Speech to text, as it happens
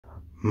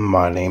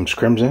My name's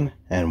Crimson,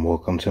 and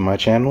welcome to my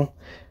channel.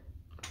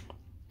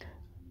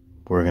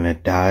 We're gonna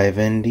dive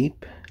in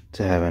deep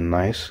to have a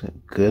nice,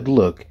 good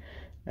look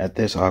at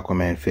this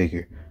Aquaman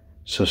figure.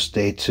 So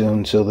stay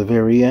tuned till the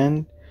very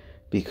end,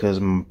 because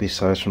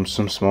besides from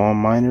some small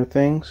minor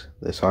things,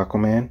 this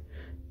Aquaman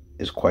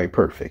is quite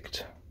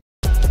perfect.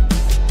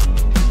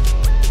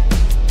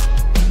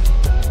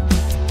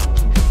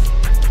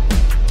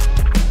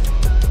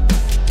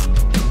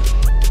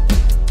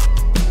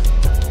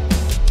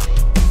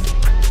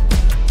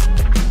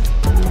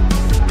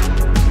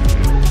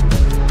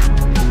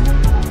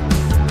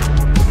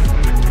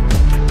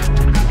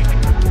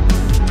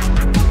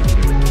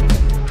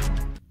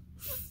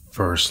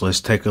 First,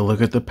 let's take a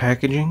look at the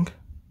packaging.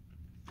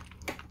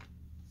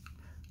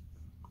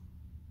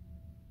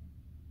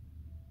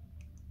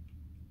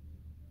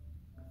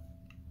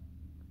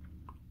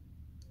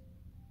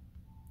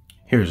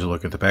 Here's a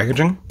look at the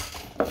packaging.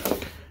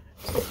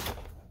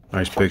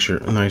 Nice picture,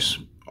 a nice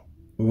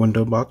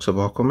window box of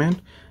Aquaman.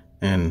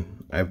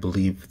 And I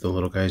believe the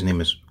little guy's name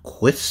is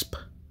Quisp.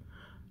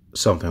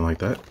 Something like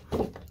that.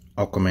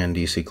 Aquaman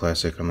DC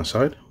Classic on the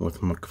side with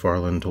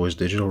McFarlane Toys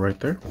Digital right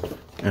there.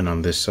 And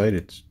on this side,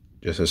 it's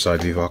just a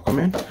side view of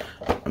Aquaman.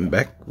 On the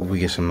back, we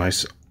get some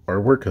nice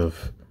artwork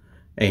of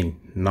a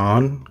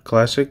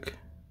non-classic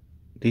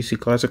DC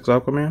Classics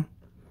Aquaman,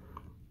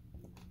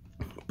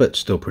 but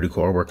still pretty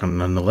cool artwork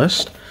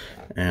nonetheless.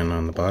 And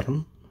on the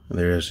bottom,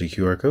 there's the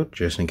QR code,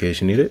 just in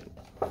case you need it.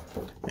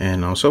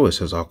 And also, it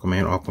says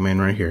Aquaman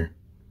right here.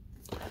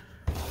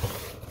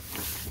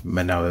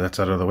 But now that that's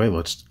out of the way,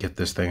 let's get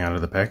this thing out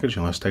of the package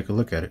and let's take a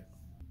look at it.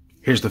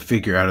 Here's the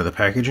figure out of the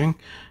packaging.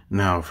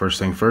 Now, first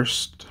thing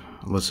first,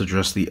 let's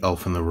address the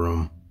elf in the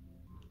room.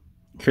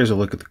 Here's a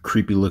look at the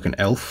creepy looking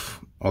elf,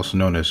 also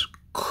known as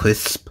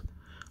Quisp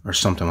or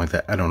something like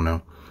that. I don't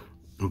know.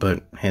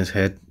 But his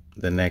head,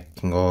 the neck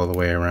can go all the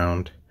way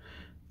around.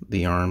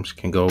 The arms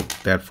can go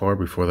that far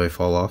before they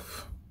fall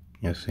off.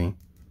 You see?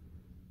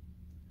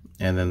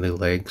 And then the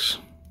legs,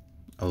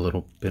 a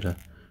little bit of...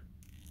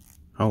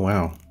 Oh,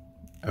 wow.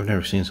 I've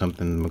never seen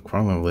something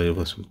McFarlane related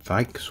with some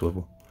thigh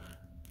swivel.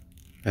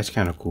 That's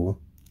kind of cool.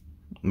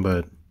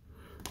 But,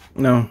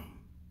 no.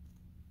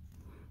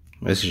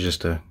 This is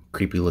just a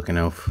creepy looking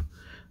elf.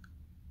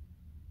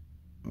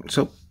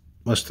 So,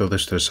 let's throw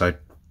this to the side.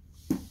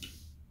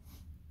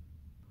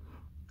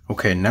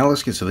 Okay, now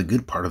let's get to the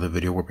good part of the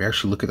video where we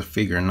actually look at the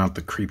figure and not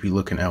the creepy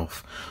looking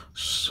elf.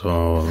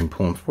 So, let me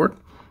pull him forward.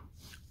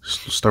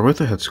 Start with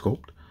the head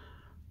sculpt.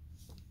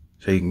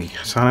 So you can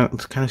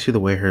kind of see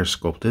the way hair is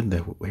sculpted.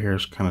 The hair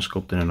is kind of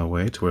sculpted in a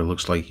way to where it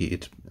looks like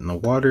it's in the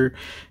water.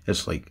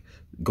 It's like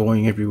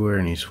going everywhere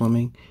and he's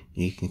swimming.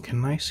 And you can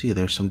kind of see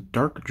there's some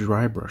dark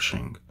dry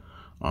brushing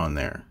on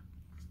there,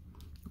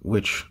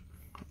 which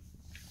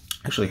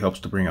actually helps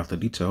to bring out the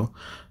detail.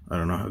 I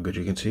don't know how good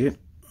you can see it.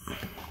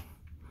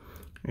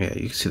 Yeah,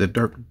 you can see the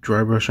dark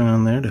dry brushing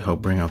on there to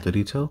help bring out the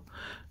detail.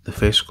 The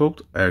face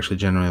sculpt I actually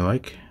generally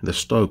like. The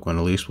stoic one,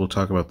 at least. We'll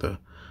talk about the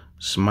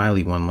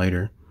smiley one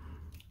later.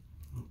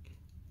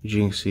 As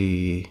you can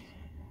see,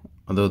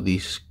 although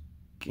these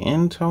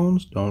skin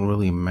tones don't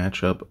really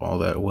match up all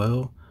that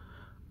well.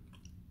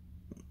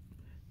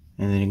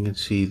 And then you can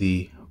see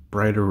the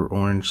brighter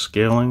orange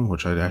scaling,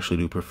 which I actually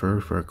do prefer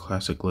for a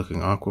classic looking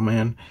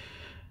Aquaman.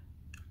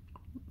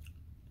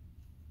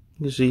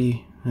 You can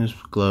see his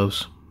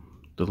gloves,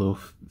 the little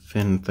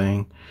fin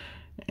thing,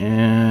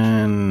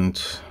 and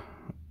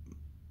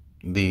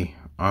the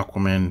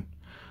Aquaman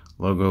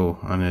logo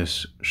on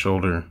his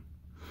shoulder.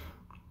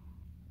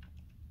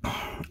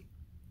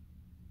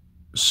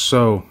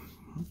 So,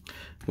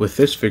 with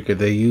this figure,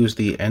 they use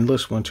the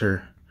Endless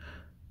Winter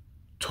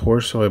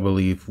torso, I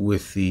believe,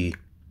 with the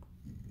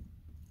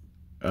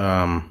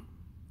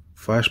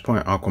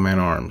Flashpoint Aquaman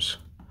arms.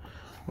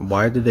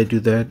 Why did they do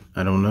that?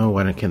 I don't know.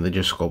 Why can't they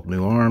just sculpt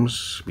new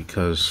arms?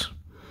 Because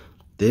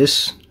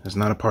this is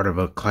not a part of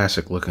a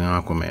classic looking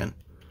Aquaman.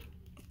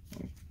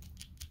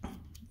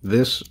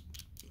 This,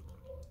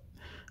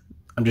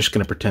 I'm just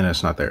going to pretend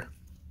it's not there.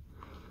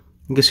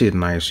 You can see a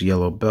nice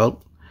yellow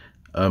belt.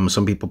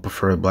 Some people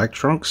prefer black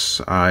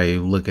trunks. I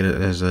look at it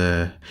as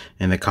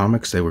in the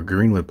comics, they were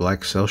green with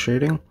black cell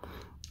shading.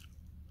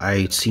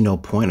 I see no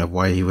point of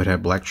why he would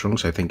have black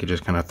trunks. I think it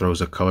just kind of throws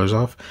the colors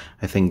off.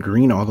 I think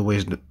green all the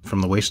way from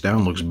the waist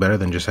down looks better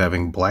than just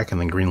having black and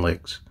then green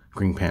legs,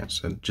 green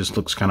pants. It just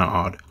looks kind of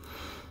odd.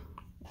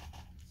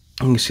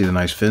 You can see the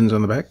nice fins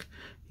on the back.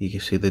 You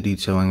can see the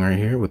detailing right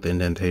here with the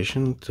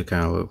indentation to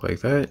kind of look like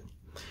that.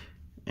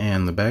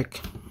 And the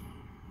back,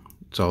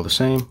 it's all the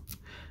same.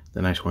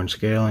 The nice orange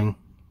scaling,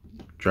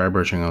 dry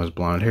brushing on his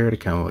blonde hair to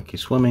kind of look like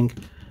he's swimming.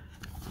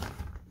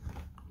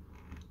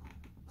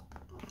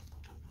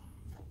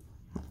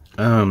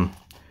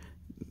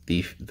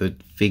 The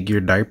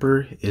figure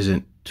diaper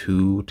isn't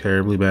too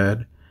terribly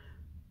bad.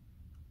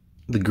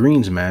 The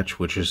greens match,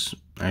 which is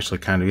actually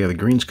kind of, yeah, the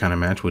greens kind of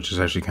match, which is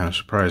actually kind of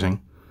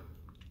surprising.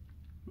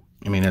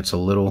 I mean, it's a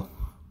little,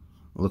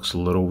 looks a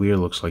little weird.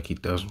 Looks like he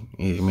does.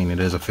 I mean, it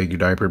is a figure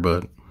diaper,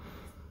 but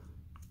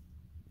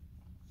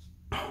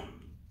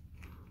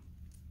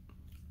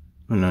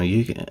No,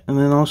 you can, and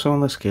then also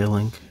on the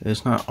scaling,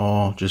 it's not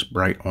all just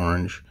bright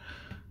orange.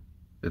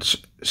 It's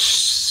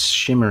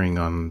shimmering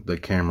on the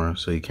camera,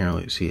 so you can't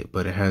really see it,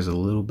 but it has a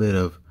little bit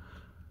of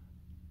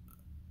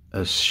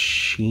a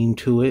sheen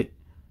to it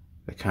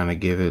that kind of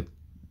give it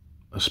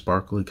a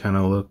sparkly kind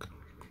of look.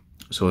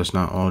 So it's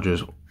not all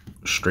just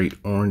straight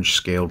orange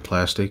scaled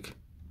plastic.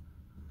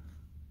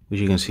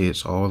 As you can see,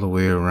 it's all the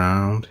way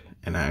around,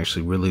 and I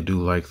actually really do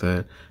like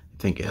that.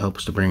 I think it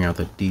helps to bring out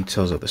the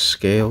details of the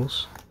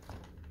scales.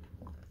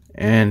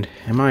 And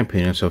in my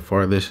opinion, so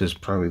far, this is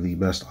probably the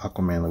best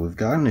Aquaman that we've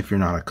gotten. If you're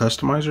not a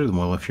customizer,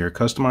 well, if you're a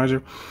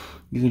customizer,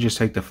 you can just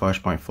take the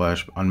Flashpoint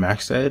Flash on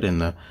Max Head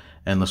and the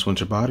Endless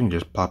Winter Body and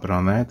just pop it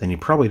on that. Then you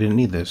probably didn't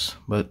need this,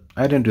 but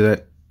I didn't do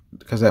that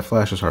because that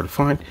flash is hard to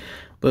find.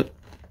 But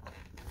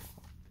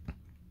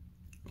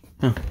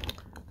yeah.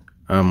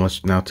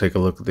 Let's now take a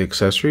look at the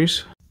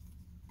accessories.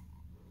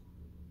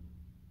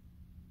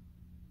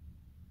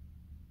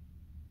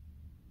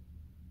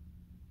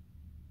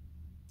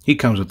 He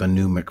comes with a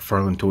new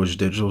McFarlane Toys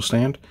digital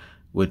stand,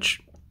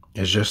 which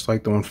is just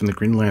like the one from the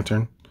Green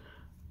Lantern.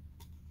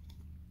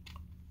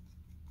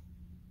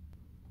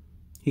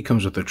 He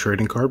comes with a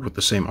trading card with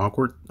the same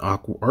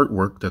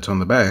artwork that's on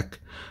the back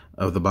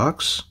of the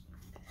box.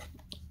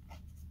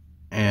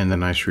 And the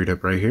nice read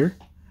up right here.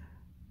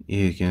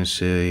 You can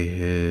see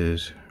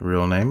his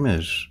real name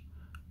is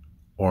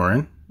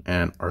Oren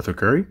and Arthur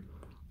Curry.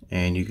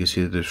 And you can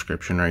see the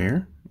description right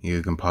here.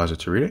 You can pause it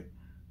to read it.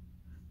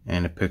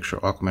 And a picture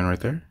of Aquaman right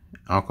there.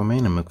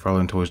 Aquaman and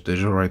McFarlane Toys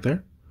Digital right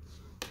there.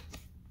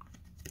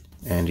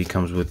 And he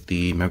comes with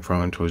the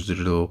McFarlane Toys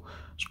Digital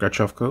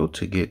scratch-off code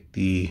to get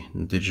the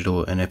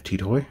digital NFT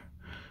toy,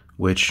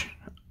 which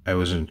I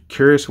wasn't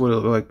curious what it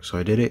looked like, so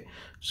I did it.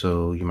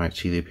 So you might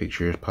see the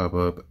pictures pop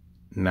up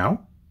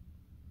now.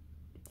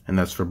 And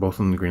that's for both of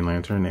them, the Green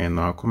Lantern and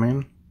the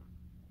Aquaman.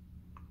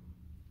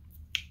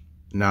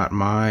 Not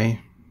my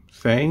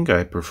thing.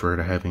 I prefer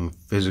to having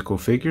physical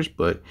figures,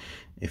 but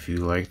if you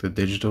like the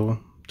digital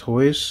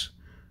toys,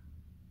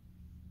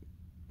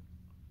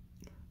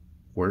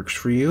 works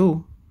for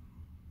you.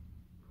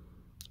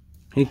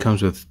 He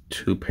comes with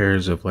two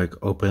pairs of like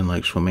open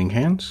like swimming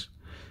hands.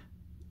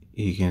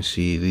 You can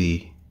see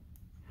the,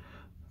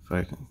 if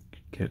I can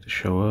get it to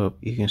show up,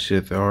 you can see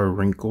that there are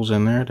wrinkles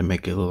in there to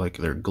make it look like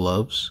they're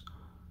gloves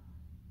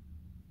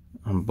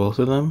on both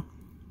of them.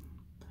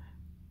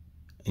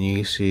 And you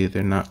can see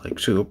they're not like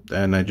soup,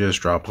 and I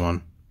just dropped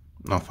one.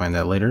 I'll find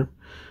that later.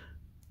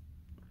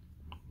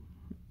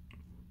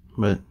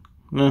 But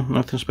no,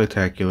 nothing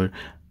spectacular.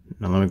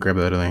 Now let me grab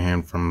that other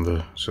hand from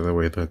the, so that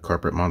way the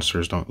carpet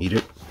monsters don't eat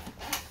it.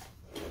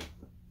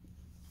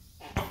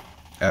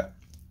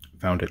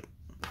 Found it.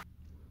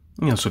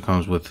 He also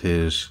comes with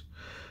his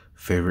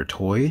favorite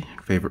toy,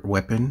 favorite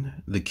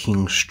weapon, the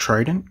King's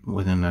Trident,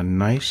 within a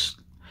nice,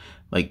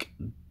 like,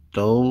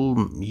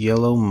 dull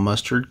yellow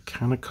mustard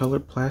kind of color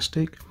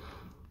plastic.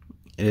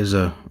 It is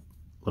a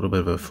little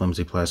bit of a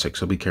flimsy plastic,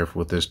 so be careful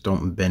with this.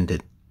 Don't bend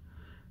it.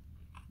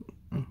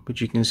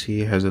 But you can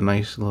see it has a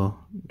nice little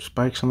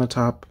spikes on the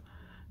top.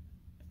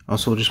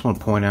 Also, just want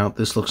to point out,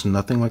 this looks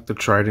nothing like the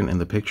Trident in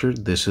the picture.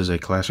 This is a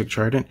classic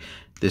Trident.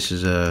 This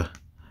is a,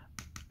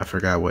 I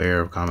forgot what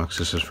era of comics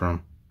this is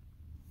from.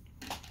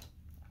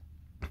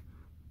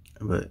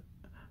 But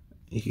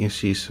you can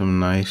see some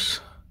nice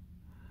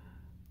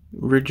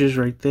ridges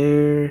right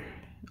there. It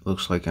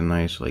looks like a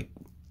nice like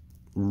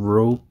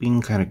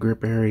roping kind of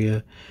grip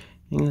area.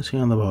 You can see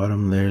on the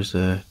bottom there's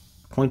a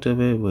point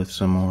of it with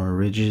some more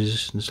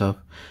ridges and stuff.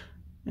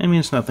 I mean,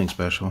 it's nothing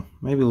special.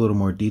 Maybe a little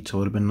more detail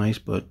would have been nice,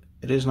 but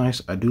it is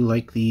nice. I do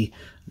like the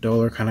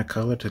duller kind of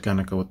color to kind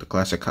of go with the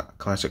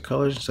classic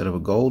colors instead of a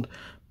gold.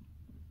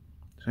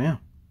 So yeah.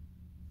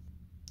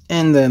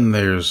 And then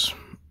there's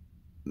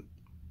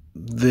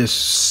this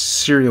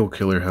serial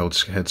killer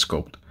head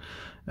sculpt,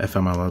 if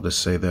I'm allowed to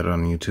say that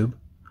on YouTube.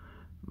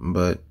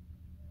 But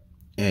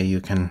yeah, you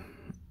can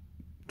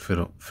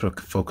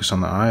focus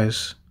on the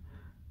eyes.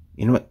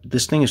 You know what?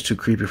 This thing is too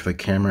creepy for the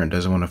camera. It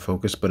doesn't want to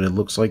focus, but it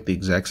looks like the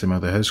exact same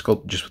other head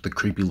sculpt, just with the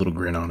creepy little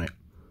grin on it.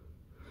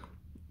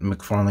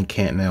 McFarlane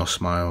can't nail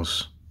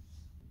smiles.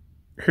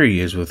 Here he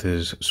is with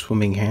his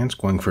swimming hands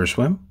going for a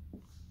swim.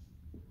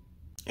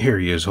 Here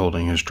he is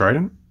holding his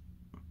trident.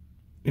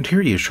 And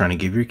here he is trying to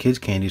give your kids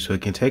candy so he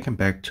can take them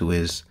back to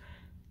his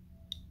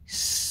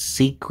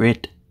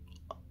secret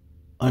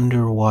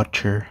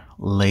underwater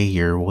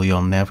lair where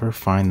you'll never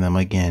find them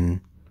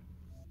again.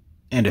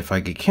 And if I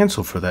get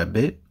canceled for that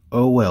bit,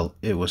 oh well,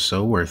 it was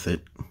so worth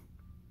it.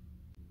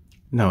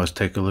 Now let's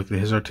take a look at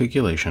his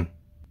articulation.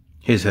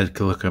 His head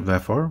can look up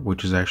that far,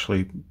 which is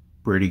actually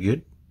pretty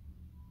good.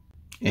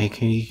 And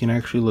he can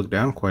actually look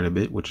down quite a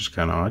bit, which is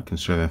kind of odd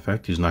considering the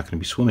fact he's not going to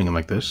be swimming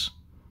like this.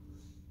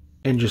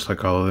 And just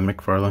like all of the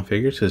McFarlane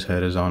figures, his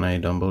head is on a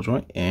dumbbell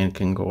joint and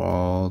can go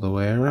all the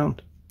way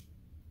around.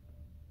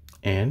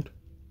 And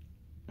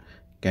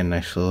got a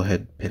nice little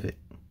head pivot.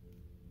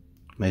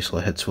 Nice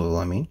little head swivel,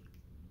 I mean.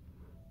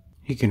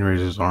 He can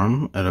raise his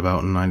arm at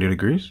about 90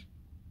 degrees.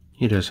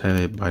 He does have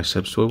a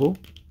bicep swivel,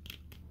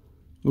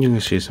 You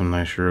can see some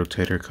nice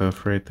rotator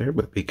cuff right there,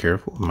 but be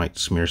careful, it might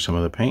smear some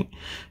of the paint,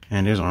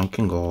 and his arm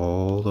can go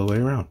all the way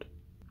around.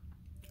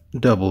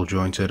 Double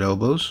jointed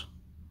elbows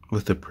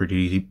with a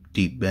pretty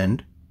deep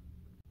bend,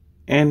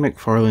 and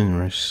McFarlane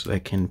wrists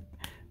that can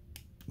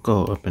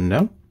go up and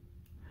down,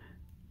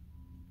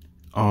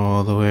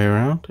 all the way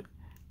around,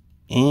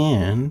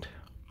 and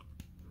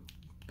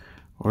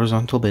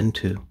horizontal bend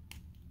too.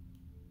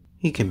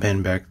 He can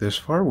bend back this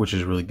far, which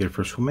is really good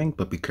for swimming,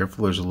 but be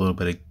careful, there's a little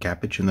bit of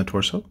gappage in the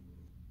torso.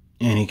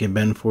 And he can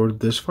bend forward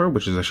this far,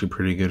 which is actually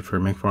pretty good for a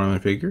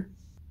McFarlane figure.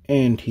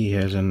 And he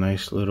has a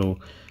nice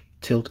little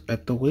tilt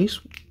at the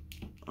waist.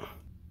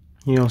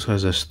 He also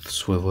has a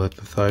swivel at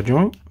the thigh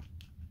joint.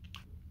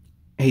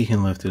 He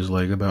can lift his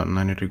leg about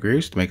 90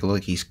 degrees to make it look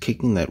like he's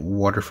kicking that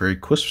water fairy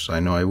crisps. I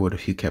know I would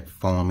if you kept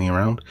following me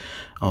around.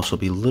 Also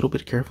be a little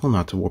bit careful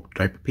not to warp the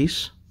diaper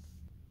piece.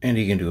 And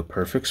he can do a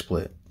perfect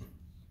split.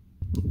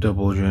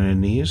 Double jointed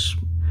knees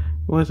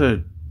with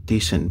a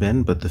decent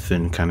bend, but the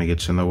fin kind of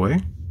gets in the way.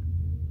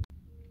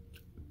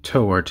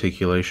 Toe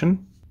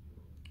articulation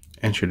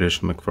and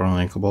traditional McFarlane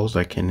ankle balls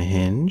that can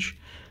hinge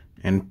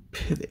and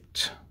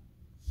pivot.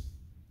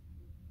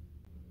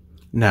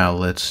 Now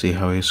let's see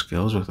how he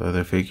scales with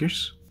other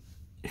figures.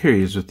 Here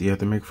he is with the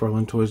other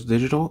McFarlane Toys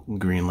Digital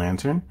Green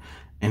Lantern,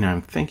 and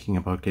I'm thinking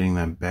about getting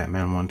that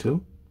Batman one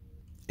too.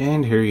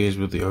 And here he is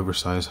with the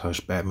oversized Hush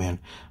Batman.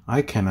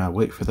 I cannot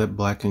wait for that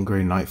black and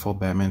gray Nightfall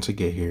Batman to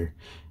get here.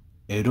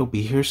 It'll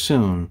be here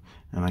soon,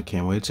 and I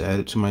can't wait to add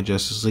it to my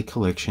Justice League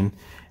collection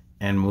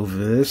and move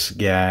this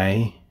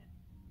guy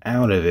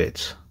out of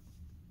it.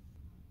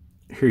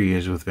 Here he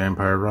is with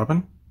Vampire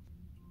Robin.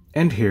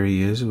 And here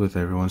he is with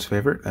everyone's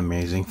favorite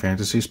Amazing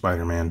Fantasy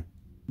Spider-Man.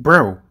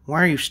 Bro,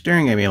 why are you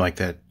staring at me like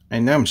that? I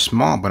know I'm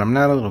small, but I'm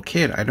not a little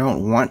kid. I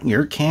don't want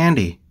your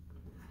candy.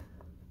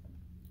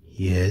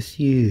 Yes,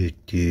 you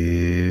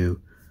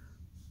do.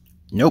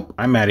 Nope,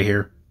 I'm out of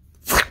here.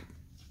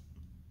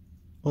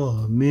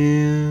 Aw,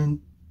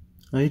 man.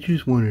 I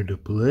just wanted to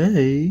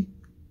play.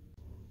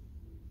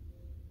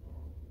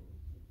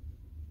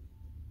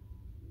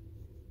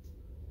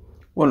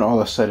 When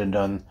all is said and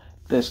done,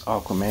 this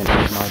Aquaman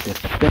is my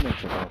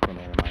definitive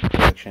Aquaman in my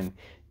collection.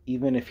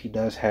 Even if he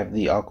does have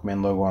the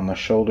Aquaman logo on the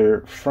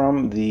shoulder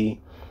from the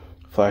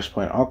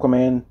Flashpoint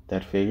Aquaman,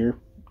 that figure,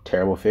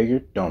 terrible figure,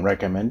 don't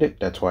recommend it.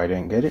 That's why I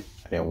didn't get it.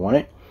 I didn't want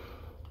it.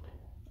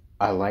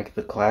 I like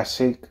the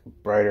classic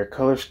brighter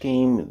color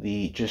scheme,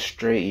 the just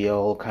straight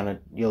yellow, kind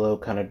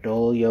of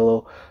dull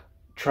yellow.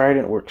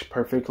 Trident works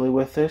perfectly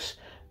with this.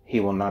 He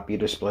will not be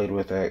displayed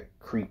with that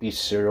creepy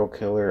serial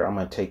killer, I'm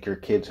going to take your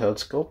kid's head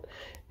sculpt.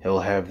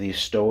 He'll have the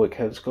stoic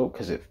head sculpt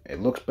because it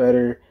looks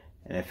better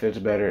and it fits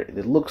better.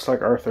 It looks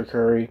like Arthur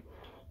Curry.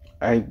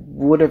 I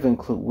would have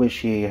wish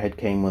he had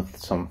came with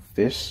some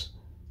fists.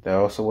 That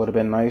also would have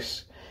been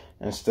nice.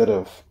 Instead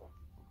of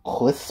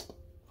Clisp,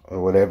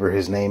 or whatever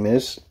his name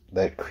is,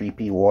 that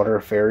creepy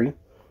water fairy.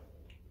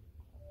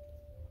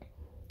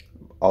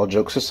 All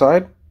jokes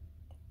aside,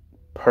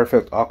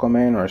 perfect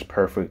Aquaman, or as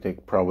perfect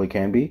it probably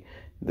can be.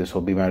 This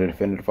will be my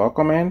definitive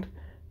Aquaman,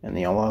 and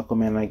the only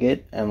Aquaman I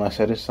get, unless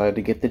I decide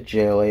to get the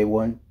JLA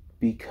one,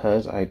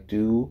 because I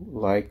do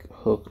like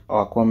Hook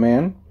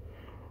Aquaman.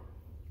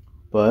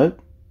 But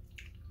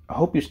I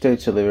hope you stayed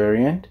till the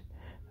very end.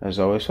 As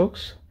always,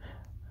 folks,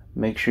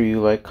 make sure you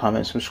like,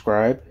 comment,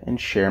 subscribe, and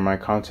share my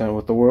content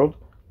with the world.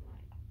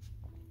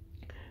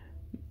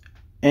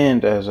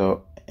 And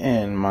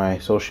and my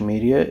social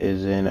media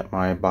is in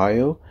my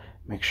bio.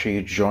 Make sure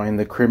you join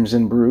the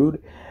Crimson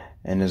Brood.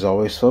 And as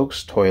always,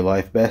 folks, toy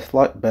life, best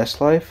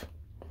life.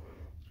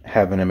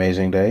 Have an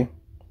amazing day.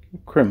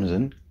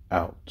 Crimson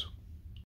out.